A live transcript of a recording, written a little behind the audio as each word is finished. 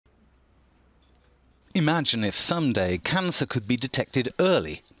Imagine if someday cancer could be detected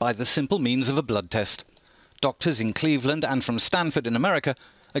early by the simple means of a blood test. Doctors in Cleveland and from Stanford in America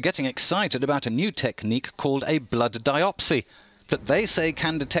are getting excited about a new technique called a blood diopsy that they say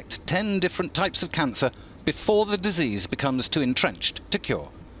can detect 10 different types of cancer before the disease becomes too entrenched to cure.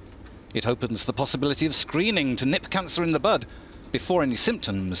 It opens the possibility of screening to nip cancer in the bud before any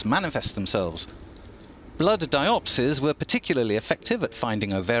symptoms manifest themselves. Blood diopsies were particularly effective at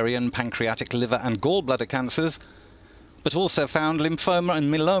finding ovarian, pancreatic, liver and gallbladder cancers, but also found lymphoma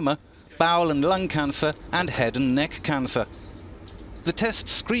and myeloma, bowel and lung cancer, and head and neck cancer. The test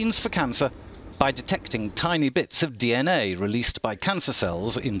screens for cancer by detecting tiny bits of DNA released by cancer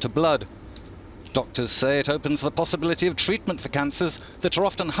cells into blood. Doctors say it opens the possibility of treatment for cancers that are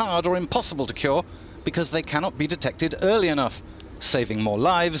often hard or impossible to cure because they cannot be detected early enough, saving more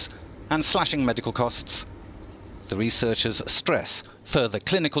lives and slashing medical costs. The researchers stress further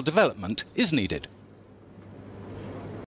clinical development is needed.